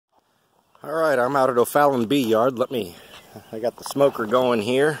Alright, I'm out at O'Fallon Bee Yard. I got the smoker going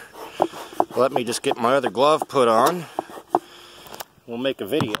here. Let me just get my other glove put on. We'll make a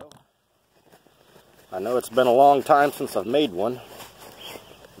video. I know it's been a long time since I've made one.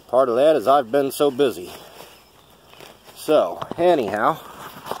 Part of that is I've been so busy. So, anyhow,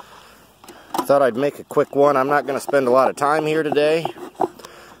 thought I'd make a quick one. I'm not going to spend a lot of time here today.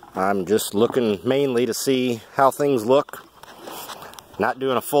 I'm just looking mainly to see how things look. Not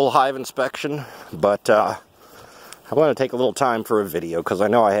doing a full hive inspection, but I want to take a little time for a video because I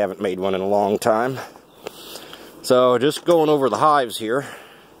know I haven't made one in a long time. So just going over the hives here.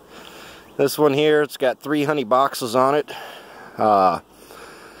 This one here, it's got 3 honey boxes on it.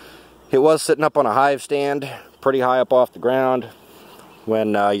 It was sitting up on a hive stand, pretty high up off the ground.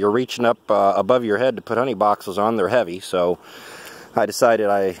 When you're reaching up above your head to put honey boxes on, they're heavy, so I decided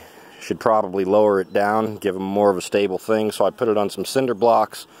I should probably lower it down, give them more of a stable thing, so I put it on some cinder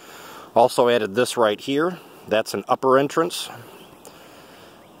blocks. Also added this right here. That's an upper entrance.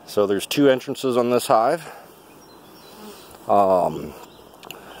 So there's 2 entrances on this hive.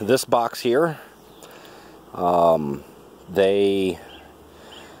 This box here, I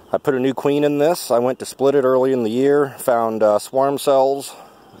put a new queen in this. I went to split it early in the year, found swarm cells.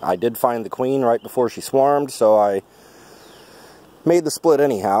 I did find the queen right before she swarmed, so I made the split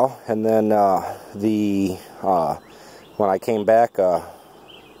anyhow. And then when I came back a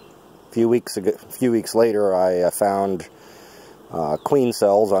few weeks later, I found queen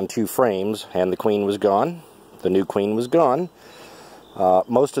cells on 2 frames, and the queen was gone. The new queen was gone.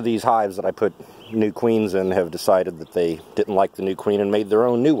 Most of these hives that I put new queens in have decided that they didn't like the new queen and made their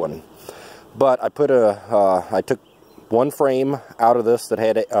own new one. But I took 1 frame out of this that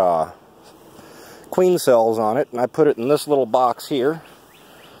had queen cells on it, and I put it in this little box here,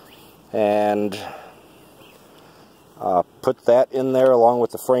 and put that in there along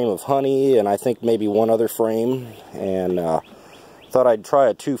with the frame of honey, and I think maybe 1 other frame, and thought I'd try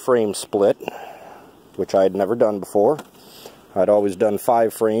a 2-frame split, which I had never done before. I'd always done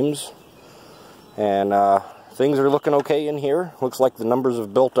 5 frames, and things are looking okay in here. Looks like the numbers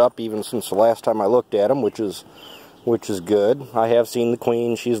have built up even since the last time I looked at them, which is good. I have seen the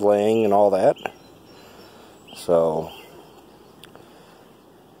queen, she's laying and all that. So,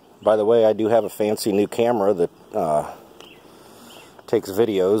 by the way, I do have a fancy new camera that takes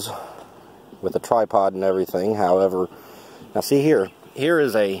videos with a tripod and everything. However, now see here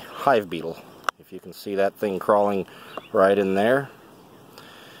is a hive beetle. If you can see that thing crawling right in there,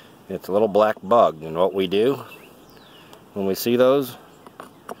 it's a little black bug, and what we do when we see those,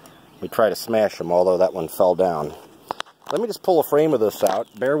 we try to smash them, although that one fell down. Let me just pull a frame of this out.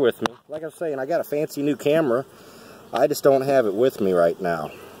 Bear with me. Like I was saying, I got a fancy new camera. I just don't have it with me right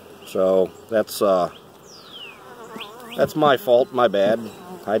now. So that's my fault, my bad.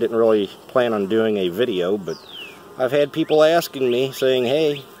 I didn't really plan on doing a video, but I've had people asking me, saying,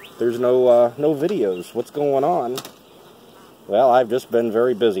 hey, there's no videos. What's going on? Well, I've just been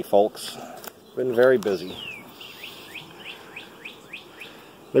very busy, folks. Been very busy.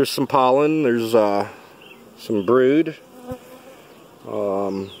 There's some pollen. There's some brood.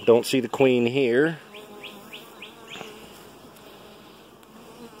 Don't see the queen here.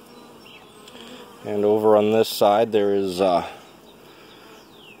 And over on this side there is the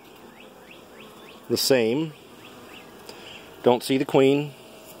same. Don't see the queen.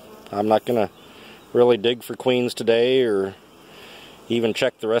 I'm not going to really dig for queens today, or even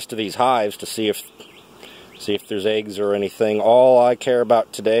check the rest of these hives to see if there's eggs or anything. All I care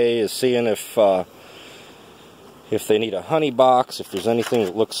about today is seeing if they need a honey box, if there's anything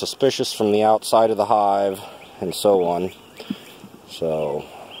that looks suspicious from the outside of the hive, and so on. So,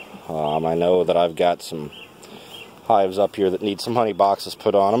 I know that I've got some hives up here that need some honey boxes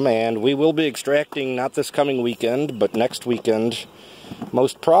put on them, and we will be extracting, not this coming weekend, but next weekend,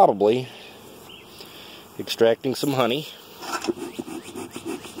 most probably, extracting some honey.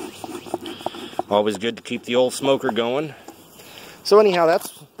 Always good to keep the old smoker going. So anyhow,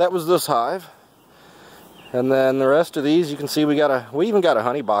 that was this hive. And then the rest of these, you can see we even got a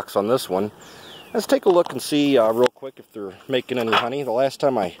honey box on this one. Let's take a look and see real quick if they're making any honey. The last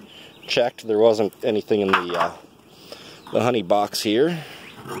time I checked, there wasn't anything in the honey box here.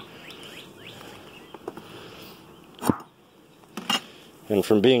 And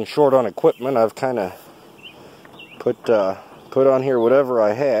from being short on equipment, I've kind of put on here whatever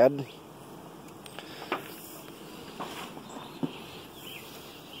I had.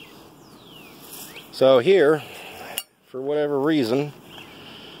 So here, for whatever reason,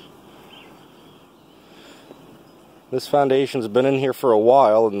 this foundation's been in here for a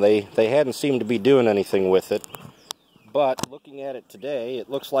while, and they hadn't seemed to be doing anything with it. But looking looking at it today, it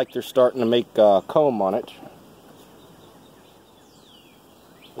looks like they're starting to make comb on it.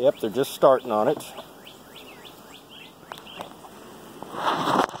 Yep, they're just starting on it.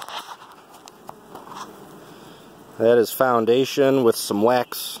 That is foundation with some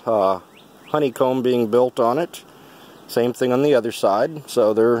wax honeycomb being built on it. Same thing on the other side.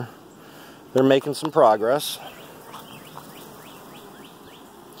 So they're making some progress.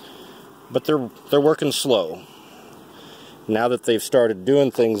 But they're working slow. Now that they've started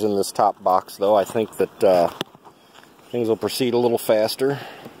doing things in this top box, though, I think that things will proceed a little faster.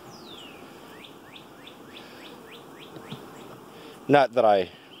 Not that I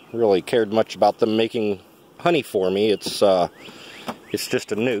really cared much about them making honey for me. It's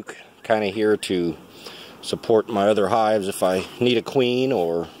just a nuke, kind of here to support my other hives if I need a queen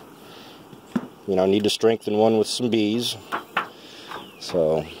or, you know, need to strengthen one with some bees.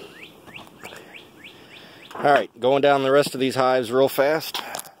 So, alright, going down the rest of these hives real fast.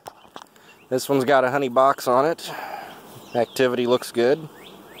 This one's got a honey box on it. Activity looks good.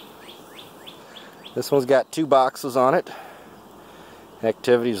 This one's got 2 boxes on it.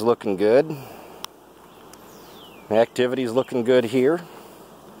 Activity's looking good. Activity's looking good here.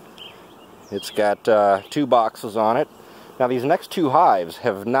 It's got 2 boxes on it. Now these next 2 hives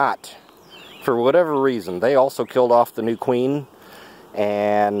have not, for whatever reason, they also killed off the new queen,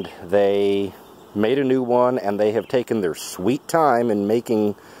 and they made a new one, and they have taken their sweet time in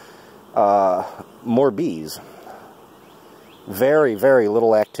making more bees. Very, very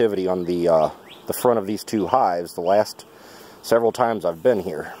little activity on the front of these 2 hives the last several times I've been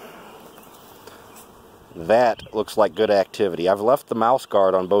here. That looks like good activity. I've left the mouse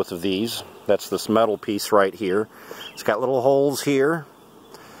guard on both of these. That's this metal piece right here. It's got little holes here,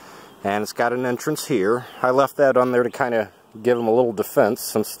 and it's got an entrance here. I left that on there to kind of give them a little defense,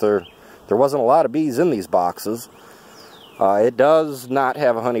 since there wasn't a lot of bees in these boxes. It does not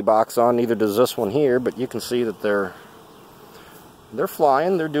have a honey box on, neither does this one here, but you can see that they're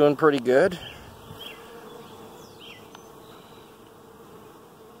flying. They're doing pretty good.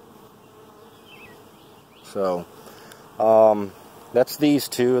 So, that's these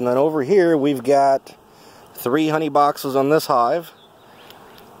 2. And then over here, we've got 3 honey boxes on this hive.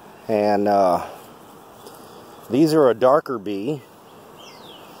 And these are a darker bee.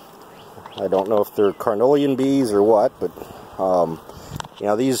 I don't know if they're carnelian bees or what, but, you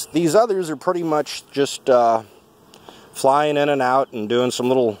know, these others are pretty much just flying in and out and doing some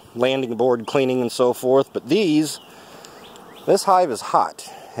little landing board cleaning and so forth. But this hive is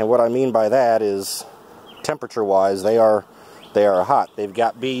hot. And what I mean by that is, temperature-wise, they are hot. They've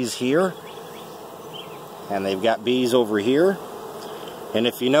got bees here, and they've got bees over here. And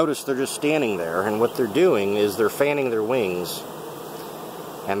if you notice, they're just standing there, and what they're doing is they're fanning their wings,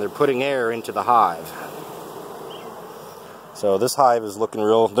 and they're putting air into the hive. So this hive is looking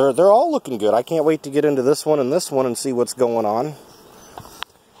real. They're all looking good. I can't wait to get into this one and see what's going on.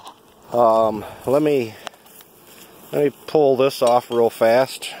 Let me pull this off real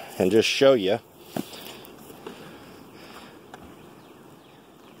fast and just show you.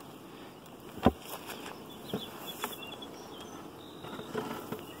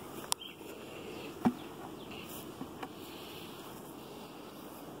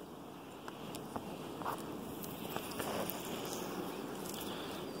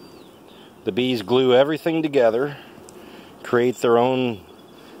 The bees glue everything together, create their own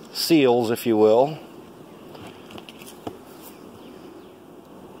seals, if you will.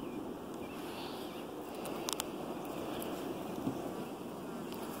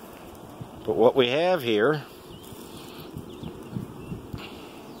 But what we have here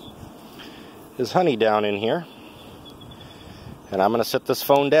is honey down in here. And I'm going to set this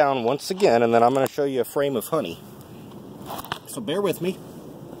phone down once again, and then I'm going to show you a frame of honey. So bear with me.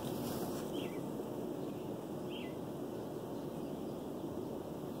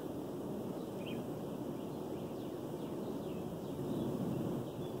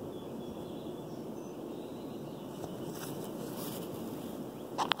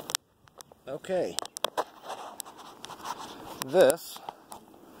 Okay, this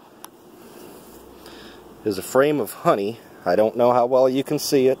is a frame of honey. I don't know how well you can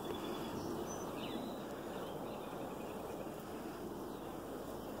see it.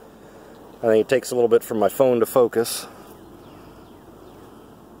 I think it takes a little bit for my phone to focus.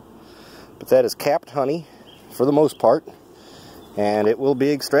 But that is capped honey for the most part, and it will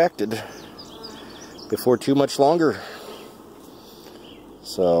be extracted before too much longer.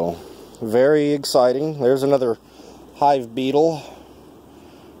 So, very exciting. There's another hive beetle.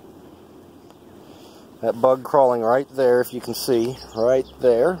 That bug crawling right there, if you can see, right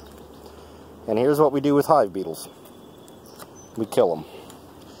there. And here's what we do with hive beetles. we kill them.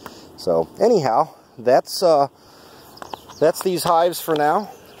 So anyhow, that's these hives for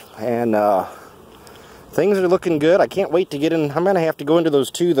now, and things are looking good. I can't wait to get in. I'm going to have to go into those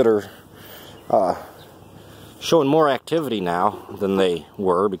two that are showing more activity now than they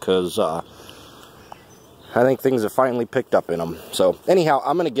were, because I think things have finally picked up in them. So anyhow,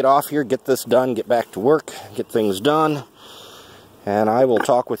 I'm going to get off here, get this done, get back to work, get things done, and I will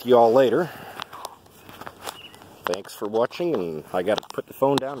talk with you all later. Thanks for watching, and I got to put the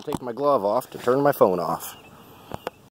phone down and take my glove off to turn my phone off.